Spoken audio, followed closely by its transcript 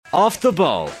Off the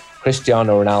Ball.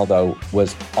 Cristiano Ronaldo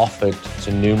was offered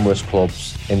to numerous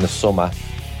clubs in the summer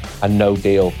and no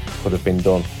deal could have been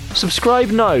done.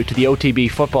 Subscribe now to the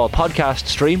OTB Football Podcast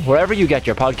stream wherever you get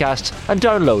your podcasts and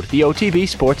download the OTB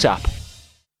Sports app.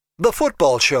 The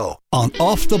Football Show on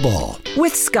Off the Ball.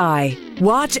 With Sky.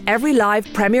 Watch every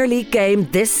live Premier League game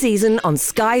this season on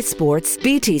Sky Sports,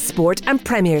 BT Sport and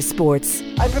Premier Sports.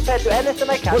 I'm prepared to do anything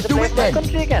I can to play for my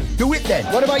country again. Do it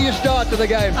then. What about your start to the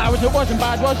game? It wasn't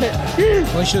bad, was it?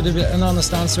 Why should an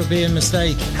honest answer be a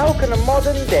mistake? How can a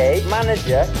modern day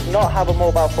manager not have a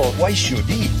mobile phone? Why should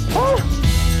he?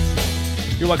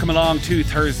 You're welcome along to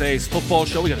Thursday's football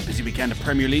show. We got a busy weekend of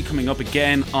Premier League coming up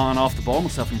again on Off the Ball.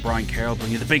 Myself and Brian Carroll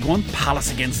bring you the big one,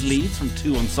 Palace against Leeds from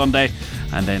 2 on Sunday,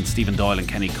 and then Stephen Doyle and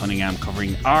Kenny Cunningham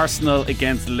covering Arsenal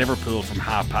against Liverpool from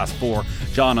 4:30.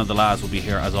 John and the lads will be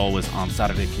here as always on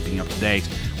Saturday, keeping you up to date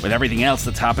with everything else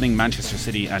that's happening. Manchester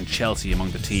City and Chelsea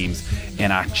among the teams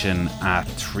in action at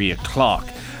 3 o'clock.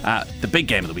 The big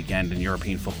game of the weekend in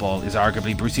European football is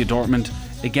arguably Borussia Dortmund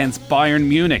against Bayern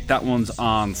Munich. That one's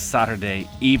on Saturday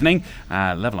evening.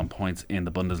 Level on points in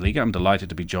the Bundesliga. I'm delighted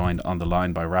to be joined on the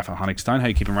line by Rafa Honigstein. How are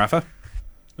you keeping, Rafa?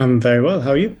 I'm very well.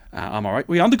 How are you? I'm alright.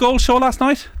 Were you on the Goal Show last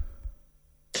night?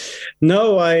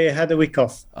 No, I had a week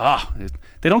off.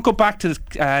 They don't go back to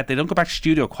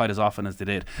studio quite as often as they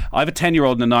did. I have a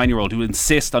 10-year-old and a 9-year-old who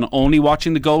insist on only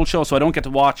watching the Goal Show, so I don't get to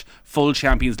watch full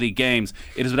Champions League games.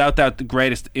 It is without doubt the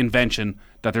greatest invention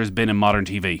that there's been in modern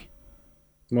TV.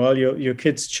 Well, your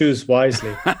kids choose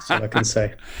wisely, that's all I can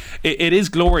say. It is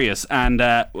glorious, and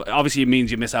obviously it means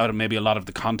you miss out on maybe a lot of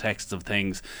the context of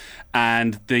things.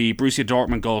 And the Borussia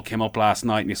Dortmund goal came up last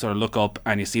night, and you sort of look up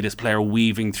and you see this player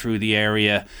weaving through the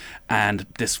area and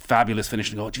this fabulous finish,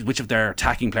 and go, geez, which of their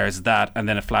attacking players is that? And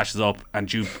then it flashes up and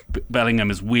Jude Bellingham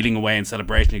is wheeling away in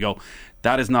celebration. You go,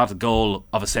 that is not a goal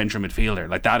of a central midfielder.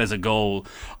 Like, that is a goal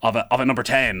of a number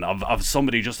 10, of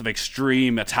somebody just of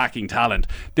extreme attacking talent.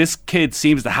 This kid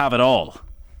seems to have it all.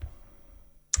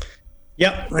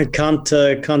 Yeah, I can't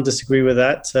disagree with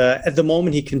that. At the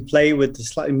moment, he can play with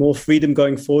slightly more freedom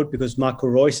going forward because Marco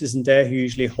Reus isn't there, who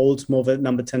usually holds more of a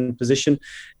number 10 position.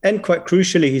 And quite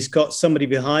crucially, he's got somebody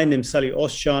behind him, Salih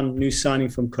Özcan, new signing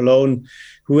from Cologne,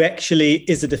 who actually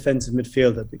is a defensive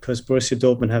midfielder because Borussia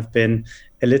Dortmund have been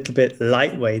a little bit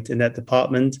lightweight in that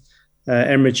department.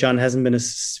 Emre Can hasn't been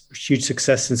a huge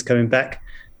success since coming back.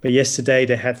 But yesterday,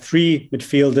 they had 3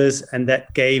 midfielders, and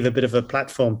that gave a bit of a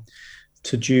platform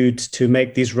to Jude to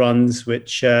make these runs,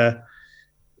 which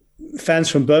fans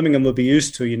from Birmingham will be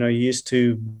used to. You know, he used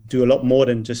to do a lot more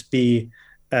than just be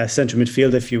a central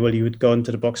midfielder, if you will. He would go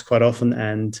into the box quite often,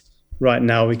 and right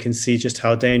now we can see just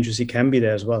how dangerous he can be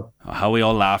there as well. How we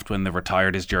all laughed when they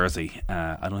retired his jersey.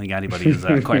 I don't think anybody is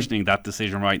questioning that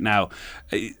decision right now.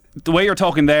 The way you're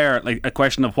talking there, like a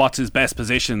question of what's his best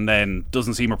position, then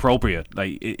doesn't seem appropriate.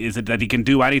 Like, is it that he can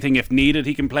do anything if needed?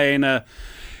 He can play in a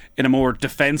more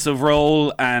defensive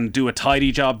role and do a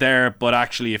tidy job there, but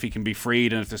actually if he can be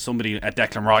freed, and if there's somebody at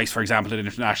Declan Rice, for example, at an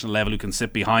international level who can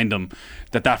sit behind him,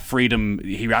 that freedom,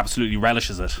 he absolutely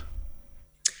relishes it.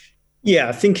 Yeah,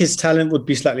 I think his talent would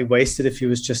be slightly wasted if he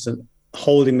was just a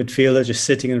holding midfielder, just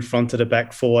sitting in front of the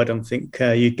back four. I don't think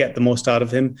you get the most out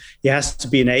of him. He has to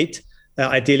be an 8.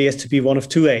 Ideally, he has to be one of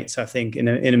 2 8s, I think, in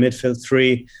a midfield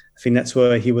 3. I think that's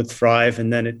where he would thrive.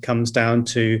 And then it comes down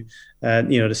to,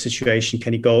 the situation.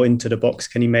 Can he go into the box?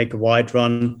 Can he make a wide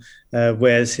run?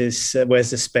 Where's the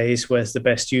space? Where's the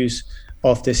best use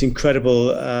of this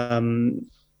incredible,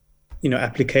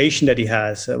 application that he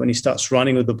has? When he starts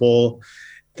running with the ball,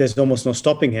 there's almost no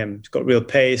stopping him. He's got real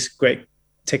pace, great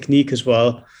technique as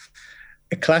well.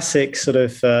 A classic sort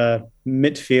of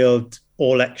midfield,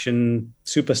 all-action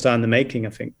superstar in the making, I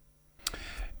think.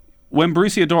 When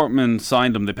Borussia Dortmund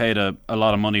signed him, they paid a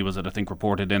lot of money, was it, I think,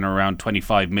 reported in around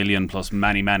 25 million plus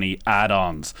many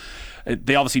add-ons.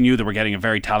 They obviously knew they were getting a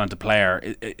very talented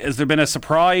player. Has there been a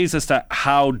surprise as to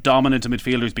how dominant a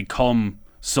midfielder's become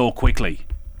so quickly?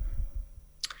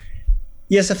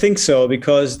 Yes, I think so,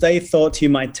 because they thought he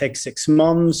might take 6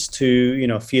 months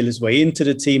to, feel his way into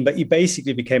the team, but he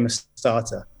basically became a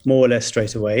starter more or less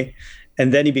straight away.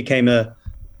 And then he became a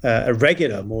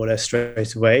regular more or less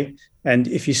straight away. And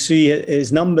if you see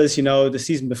his numbers, the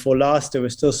season before last, there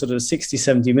was still sort of the 60,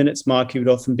 70 minutes mark. He would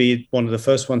often be one of the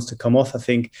first ones to come off, I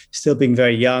think, still being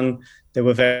very young. They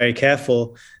were very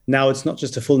careful. Now it's not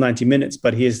just a full 90 minutes,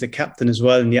 but he is the captain as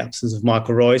well in the absence of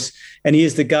Marco Reus. And he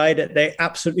is the guy that they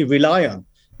absolutely rely on.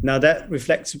 Now that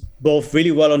reflects both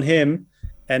really well on him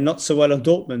and not so well on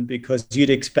Dortmund, because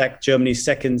you'd expect Germany's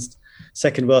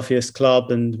second wealthiest club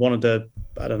and one of the,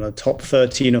 top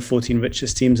 13 or 14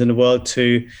 richest teams in the world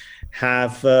to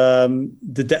have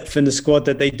the depth in the squad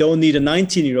that they don't need a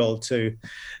 19-year-old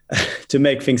to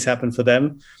make things happen for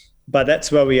them. But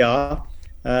that's where we are.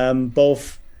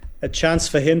 Both a chance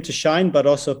for him to shine, but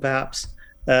also perhaps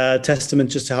testament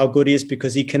just to how good he is,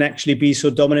 because he can actually be so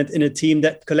dominant in a team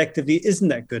that collectively isn't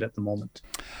that good at the moment.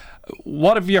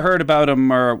 What have you heard about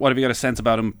him, or what have you got a sense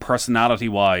about him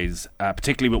personality-wise,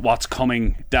 particularly with what's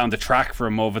coming down the track for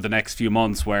him over the next few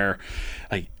months, where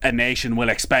a nation will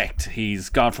expect? He's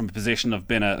gone from a position of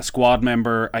being a squad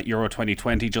member at Euro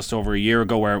 2020 just over a year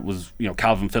ago, where it was,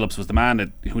 Calvin Phillips was the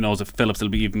man. Who knows if Phillips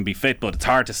will even be fit, but it's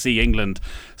hard to see England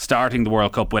starting the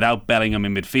World Cup without Bellingham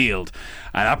in midfield,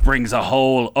 and that brings a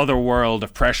whole other world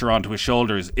of pressure onto his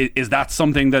shoulders. Is that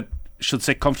something that should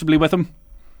sit comfortably with him?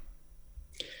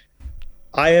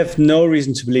 I have no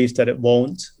reason to believe that it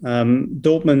won't.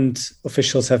 Dortmund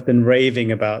officials have been raving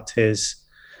about his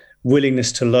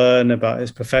willingness to learn, about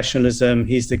his professionalism.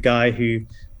 He's the guy who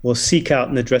will seek out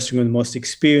in the dressing room the most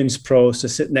experienced pros to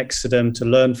sit next to them, to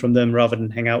learn from them, rather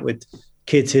than hang out with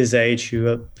kids his age who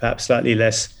are perhaps slightly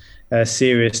less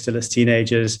serious still as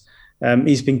teenagers.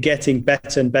 He's been getting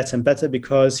better and better and better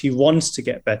because he wants to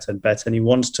get better and better, and he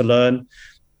wants to learn,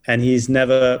 and he's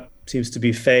never seems to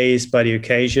be fazed by the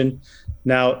occasion.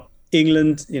 Now,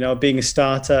 England, being a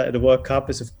starter at the World Cup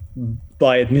is,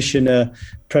 by admission, a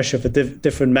pressure of a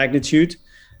different magnitude,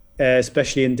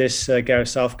 especially in this Gareth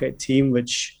Southgate team,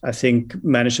 which I think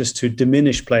manages to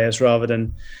diminish players rather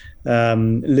than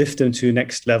lift them to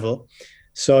next level.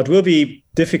 So it will be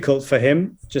difficult for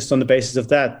him just on the basis of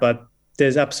that. But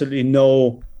there's absolutely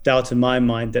no doubt in my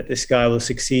mind that this guy will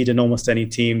succeed in almost any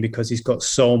team, because he's got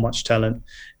so much talent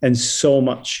and so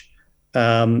much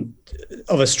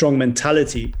of a strong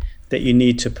mentality that you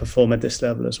need to perform at this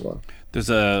level as well. There's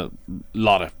a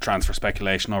lot of transfer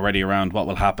speculation already around what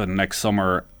will happen next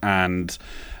summer, and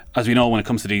as we know, when it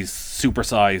comes to these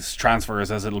supersized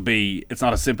transfers, as it'll be, it's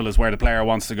not as simple as where the player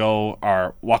wants to go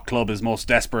or what club is most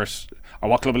desperate or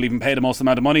what club will even pay the most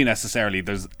amount of money necessarily.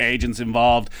 There's agents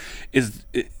involved. Is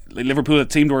Liverpool a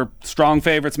team that were strong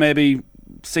favourites maybe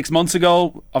 6 months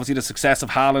ago? Obviously the success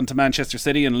of Haaland to Manchester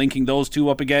City and linking those two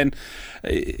up again.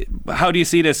 How do you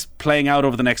see this playing out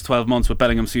over the next 12 months with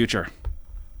Bellingham's future?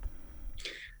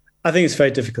 I think it's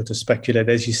very difficult to speculate.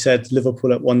 As you said,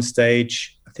 Liverpool at one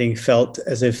stage, I think, felt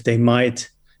as if they might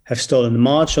have stolen the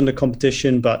march on the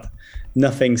competition, but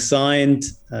nothing signed.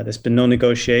 There's been no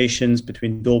negotiations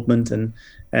between Dortmund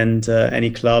and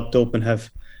any club. Dortmund have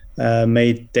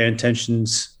made their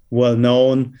intentions well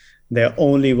known. They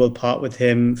only will part with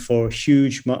him for a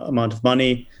huge amount of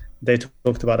money. They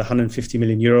talked about 150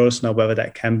 million euros. Now, whether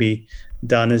that can be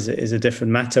done is a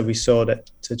different matter. We saw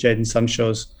that Jadon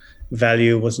Sancho's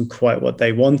value wasn't quite what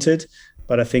they wanted,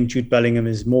 but I think Jude Bellingham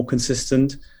is more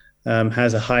consistent,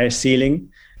 has a higher ceiling,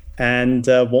 and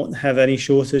won't have any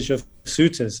shortage of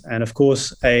suitors. And of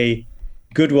course, a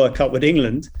good World Cup with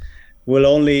England will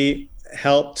only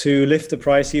help to lift the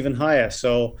price even higher.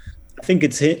 So I think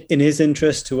it's in his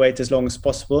interest to wait as long as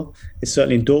possible. It's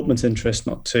certainly in Dortmund's interest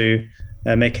not to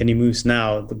make any moves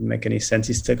now. It wouldn't make any sense.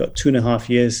 He's still got 2.5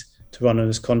 years to run on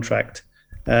his contract.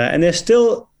 And they're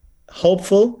still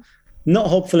hopeful, not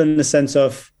hopeful in the sense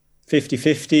of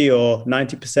 50-50 or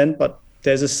 90%, but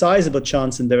there's a sizable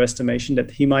chance in their estimation that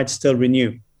he might still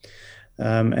renew.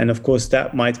 And of course,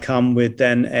 that might come with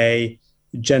then a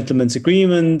gentleman's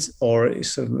agreement or a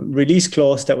sort of release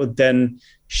clause that would then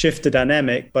shift the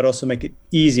dynamic, but also make it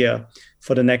easier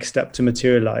for the next step to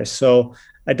materialize. So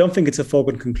I don't think it's a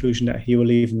foregone conclusion that he will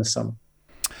leave in the summer.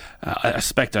 I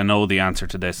suspect I know the answer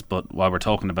to this, but while we're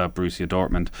talking about Borussia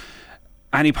Dortmund,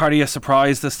 any part of you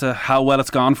surprised as to how well it's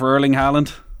gone for Erling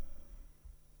Haaland?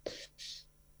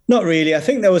 Not really. I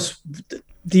think there was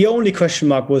the only question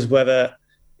mark was whether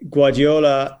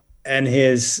Guardiola and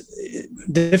his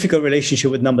difficult relationship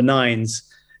with number nines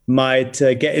might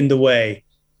get in the way.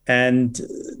 And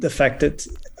the fact that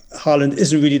Haaland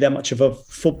isn't really that much of a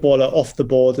footballer off the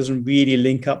ball, doesn't really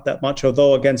link up that much,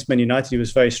 although against Man United he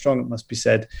was very strong, it must be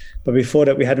said. But before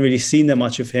that, we hadn't really seen that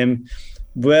much of him.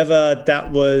 Whether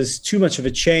that was too much of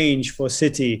a change for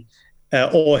City,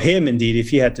 or him indeed, if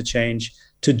he had to change,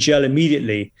 to gel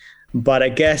immediately. But I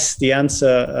guess the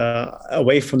answer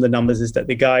away from the numbers is that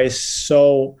the guy is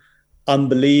so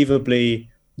unbelievably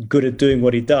good at doing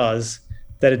what he does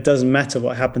that it doesn't matter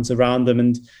what happens around them.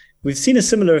 And we've seen a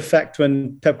similar effect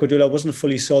when Pep Guardiola wasn't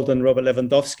fully sold on Robert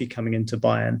Lewandowski coming into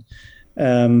Bayern.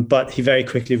 But he very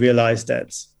quickly realized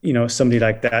that, somebody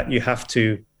like that, you have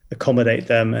to accommodate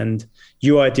them, and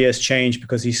your ideas change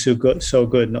because he's so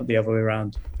good, not the other way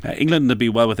around. England would be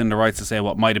well within the rights to say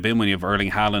what might have been when you have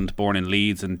Erling Haaland, born in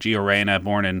Leeds, and Gio Reyna,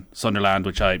 born in Sunderland,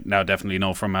 which I now definitely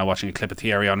know from watching a clip of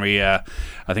Thierry Henry. I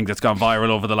think that's gone viral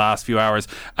over the last few hours.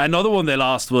 Another one they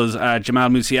lost was Jamal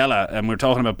Musiala, and we're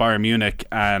talking about Bayern Munich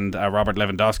and Robert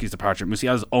Lewandowski's departure.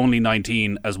 Musiala's only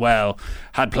 19 as well,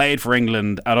 had played for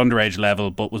England at underage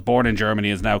level, but was born in Germany,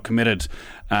 is now committed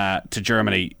to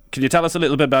Germany. Can you tell us a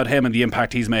little bit about him and the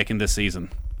impact he's making this season?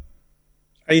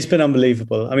 He's been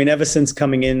unbelievable. I mean, ever since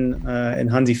coming in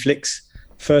Hansi Flick's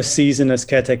first season as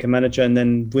caretaker manager and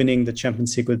then winning the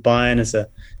Champions League with Bayern as a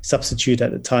substitute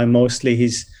at the time, mostly,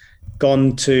 he's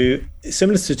gone to a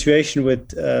similar situation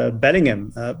with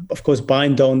Bellingham. Of course,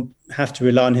 Bayern don't have to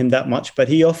rely on him that much, but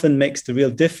he often makes the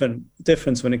real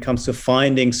difference when it comes to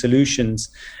finding solutions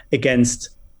against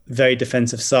very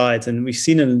defensive sides. And we've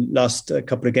seen in the last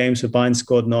couple of games where Bayern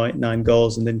scored nine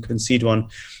goals and then concede one,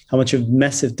 how much of a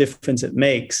massive difference it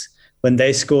makes when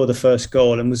they score the first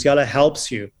goal. And Musiala helps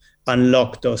you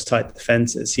unlock those tight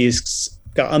defenses. He's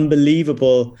got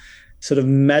unbelievable sort of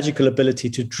magical ability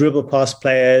to dribble past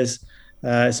players.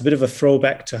 It's a bit of a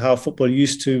throwback to how football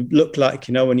used to look like,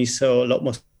 when you saw a lot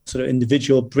more sort of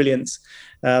individual brilliance.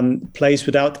 Plays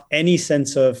without any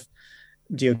sense of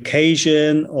the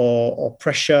occasion or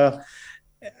pressure.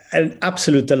 An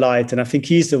absolute delight, and I think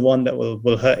he's the one that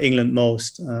will hurt England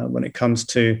most when it comes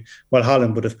to. Well,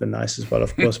 Haaland would have been nice as well,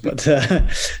 of course, but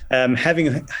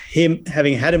having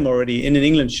had him already in an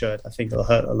England shirt, I think it'll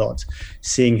hurt a lot.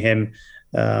 Seeing him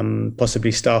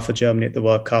possibly start for Germany at the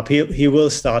World Cup, he will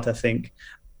start, I think,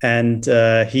 and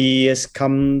he has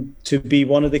come to be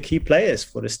one of the key players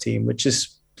for this team, which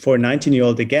is for a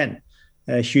 19-year-old again.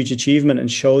 A huge achievement, and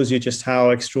shows you just how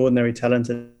extraordinary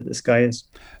talented this guy is.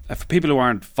 For people who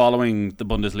aren't following the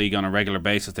Bundesliga on a regular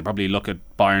basis, they probably look at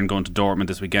Bayern going to Dortmund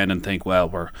this weekend and think, well,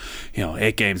 we're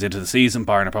 8 games into the season,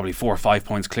 Bayern are probably 4 or 5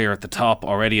 points clear at the top,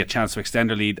 already a chance to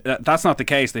extend their lead. That's not the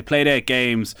case. They played 8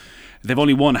 games, they've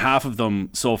only won half of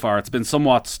them so far. It's been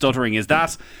somewhat stuttering. Is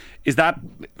that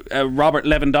a Robert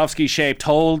Lewandowski shaped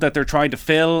hole that they're trying to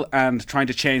fill and trying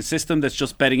to change system that's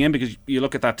just betting in? Because you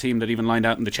look at that team that even lined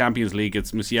out in the Champions League,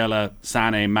 it's Musiala,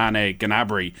 Sané, Mane,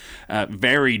 Gnabry,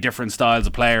 very different styles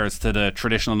of players to the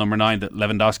traditional number 9 that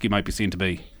Lewandowski might be seen to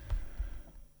be.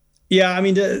 Yeah, I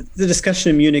mean, the discussion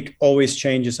in Munich always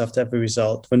changes after every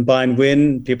result. When Bayern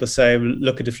win, people say,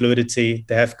 look at the fluidity.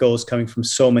 They have goals coming from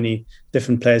so many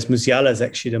different players. Musiala is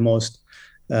actually the most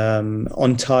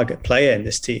on-target player in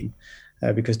this team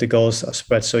because the goals are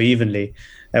spread so evenly.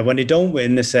 When they don't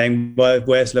win, they're saying, well,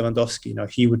 where's Lewandowski?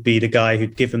 He would be the guy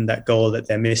who'd give them that goal that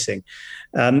they're missing.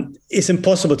 It's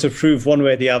impossible to prove one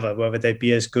way or the other, whether they'd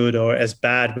be as good or as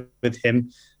bad with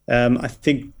him. I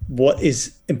think what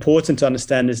is important to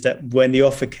understand is that when the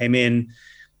offer came in,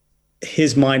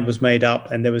 his mind was made up,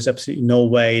 and there was absolutely no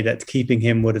way that keeping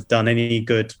him would have done any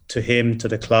good to him, to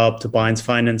the club, to Bayern's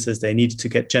finances. They needed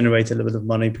to generate a little bit of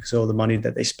money because of all the money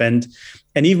that they spend.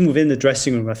 And even within the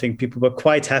dressing room, I think people were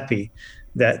quite happy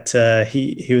that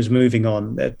he was moving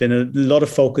on. There'd been a lot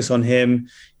of focus on him.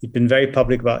 He'd been very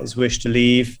public about his wish to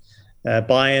leave.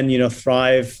 Bayern,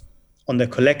 thrive on the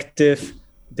collective.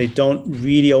 They don't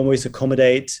really always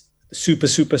accommodate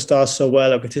superstars so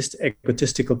well,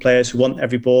 egotistical players who want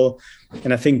every ball.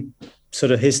 And I think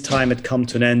sort of his time had come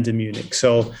to an end in Munich.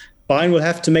 So Bayern will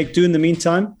have to make do in the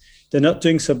meantime. They're not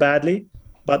doing so badly,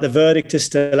 but the verdict is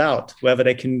still out, whether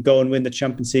they can go and win the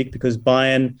Champions League, because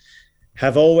Bayern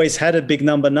have always had a big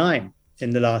number 9 in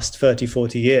the last 30,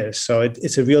 40 years. So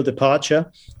it's a real departure.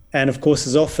 And of course,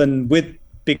 as often with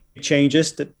big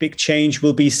changes, that big change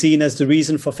will be seen as the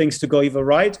reason for things to go either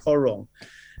right or wrong.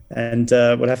 And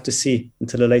we'll have to see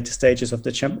until the later stages of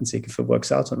the Champions League if it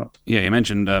works out or not. Yeah, you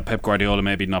mentioned Pep Guardiola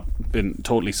maybe not been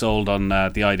totally sold on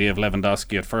the idea of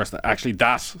Lewandowski at first. Actually,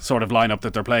 that sort of lineup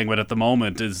that they're playing with at the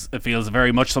moment it feels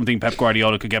very much something Pep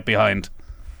Guardiola could get behind.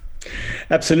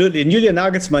 Absolutely. And Julian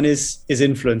Nagelsmann is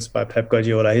influenced by Pep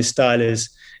Guardiola. His style is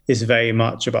very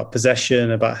much about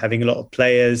possession, about having a lot of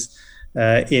players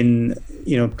in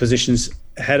positions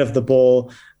ahead of the ball.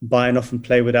 Bayern often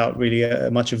play without really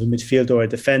much of a midfield or a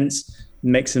defence. It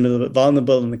makes them a little bit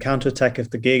vulnerable in the counter-attack if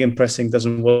the gegenpressing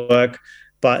doesn't work.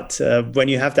 But when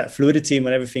you have that fluidity,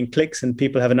 when everything clicks and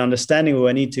people have an understanding of where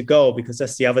I need to go, because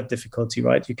that's the other difficulty,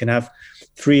 right? You can have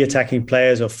 3 attacking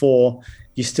players or 4.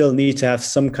 You still need to have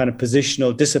some kind of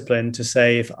positional discipline to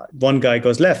say if one guy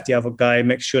goes left, the other guy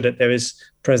makes sure that there is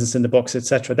presence in the box,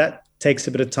 etc. That takes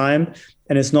a bit of time,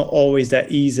 and it's not always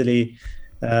that easily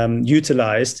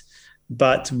utilized.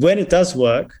 But when it does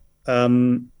work,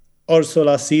 also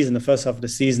last season, the first half of the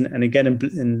season, and again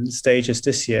in stages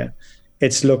this year,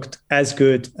 it's looked as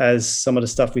good as some of the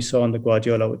stuff we saw on the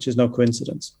Guardiola, which is no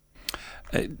coincidence.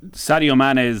 Sadio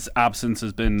Mane's absence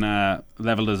has been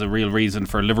levelled as a real reason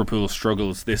for Liverpool's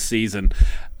struggles this season.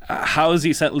 How has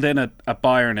he settled in at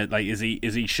Bayern? Like, is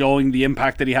he showing the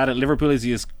impact that he had at Liverpool? Is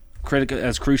he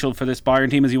as crucial for this Bayern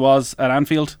team as he was at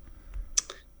Anfield?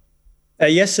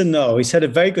 Yes and no. He's had a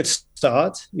very good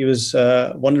start. He was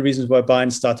one of the reasons why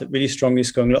Bayern started really strongly,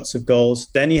 scoring lots of goals.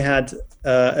 Then he had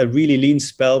a really lean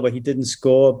spell where he didn't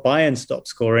score. Bayern stopped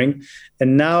scoring.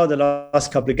 And now the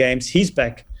last couple of games, he's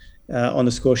back on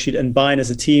the score sheet, and Bayern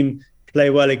as a team play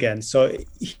well again. So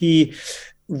he,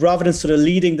 rather than sort of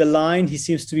leading the line, he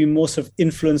seems to be more sort of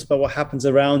influenced by what happens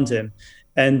around him.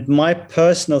 And my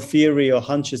personal theory or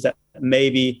hunch is that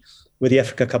maybe with the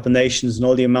Africa Cup of Nations and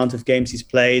all the amount of games he's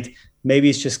played, maybe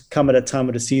it's just come at a time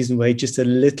of the season where he's just a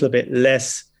little bit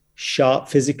less sharp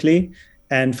physically.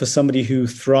 And for somebody who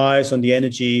thrives on the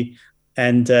energy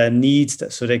and needs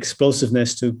that sort of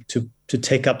explosiveness to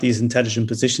take up these intelligent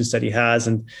positions that he has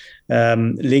and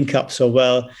link up so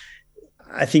well,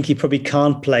 I think he probably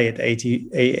can't play at 80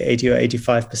 or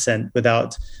 85%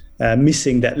 without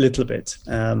missing that little bit.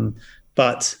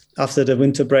 But after the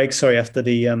winter break, after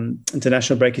the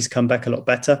international break, he's come back a lot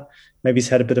better. Maybe he's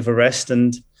had a bit of a rest,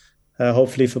 and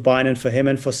hopefully for Bayern and for him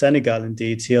and for Senegal,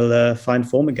 indeed, he'll find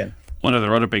form again. One of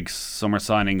their other big summer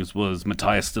signings was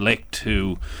Matthias de Ligt,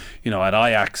 who, at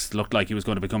Ajax looked like he was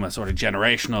going to become a sort of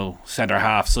generational centre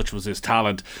half. Such was his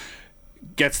talent.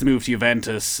 Gets the move to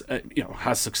Juventus,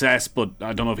 has success, but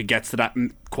I don't know if he gets to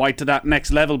that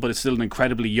next level. But is still an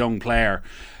incredibly young player.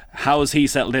 How has he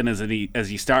settled in? Is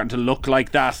he starting to look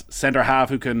like that centre half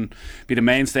who can be the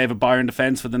mainstay of a Bayern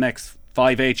defence for the next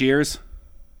 5-8 years?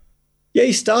 Yeah,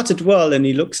 he started well, and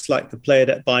he looks like the player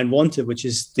that Bayern wanted, which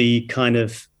is the kind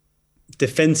of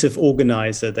defensive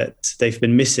organizer that they've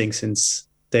been missing since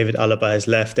David Alaba has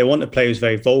left. They want a player who's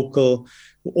very vocal,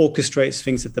 who orchestrates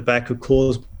things at the back, who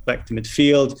calls back to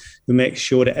midfield, who makes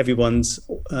sure that everyone's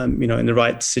in the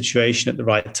right situation at the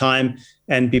right time,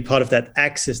 and be part of that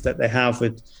axis that they have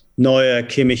with Neuer,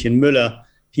 Kimmich and Müller.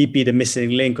 He'd be the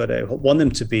missing link, or they want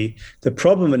him to be. The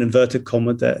problem in inverted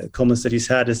commas that he's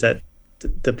had is that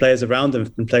the players around him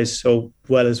have been playing so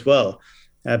well as well.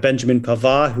 Benjamin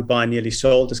Pavard, who Bayern nearly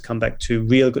sold, has come back to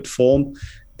real good form.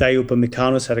 Dayot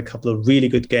Upamecano's had a couple of really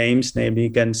good games, namely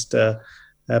against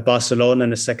Barcelona in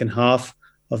the second half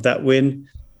of that win.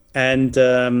 And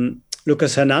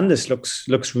Lucas Hernandez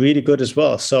looks really good as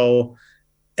well. So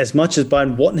as much as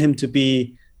Bayern want him to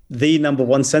be the number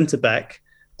one centre-back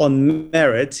on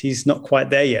merit, he's not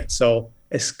quite there yet. So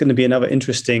it's going to be another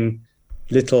interesting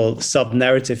little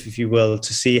sub-narrative, if you will,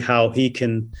 to see how he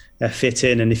can fit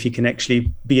in and if he can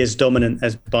actually be as dominant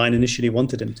as Bayern initially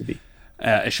wanted him to be.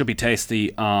 It should be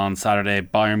tasty on Saturday.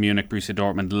 Bayern Munich, Borussia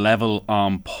Dortmund level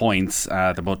on points.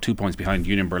 They're both 2 points behind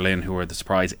Union Berlin, who are the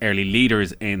surprise early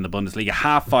leaders in the Bundesliga.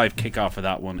 5:30 kickoff for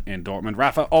that one in Dortmund.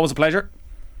 Rafa, always a pleasure.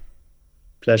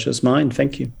 Pleasure's mine,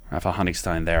 thank you. Rafa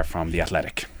Honigstein there from The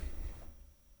Athletic.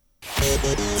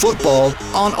 Football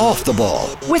on Off the Ball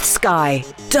with Sky.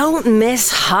 Don't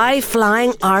miss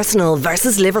high-flying Arsenal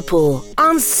versus Liverpool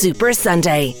on Super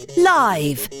Sunday.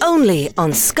 Live only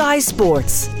on Sky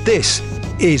Sports. This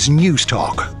is News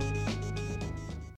Talk.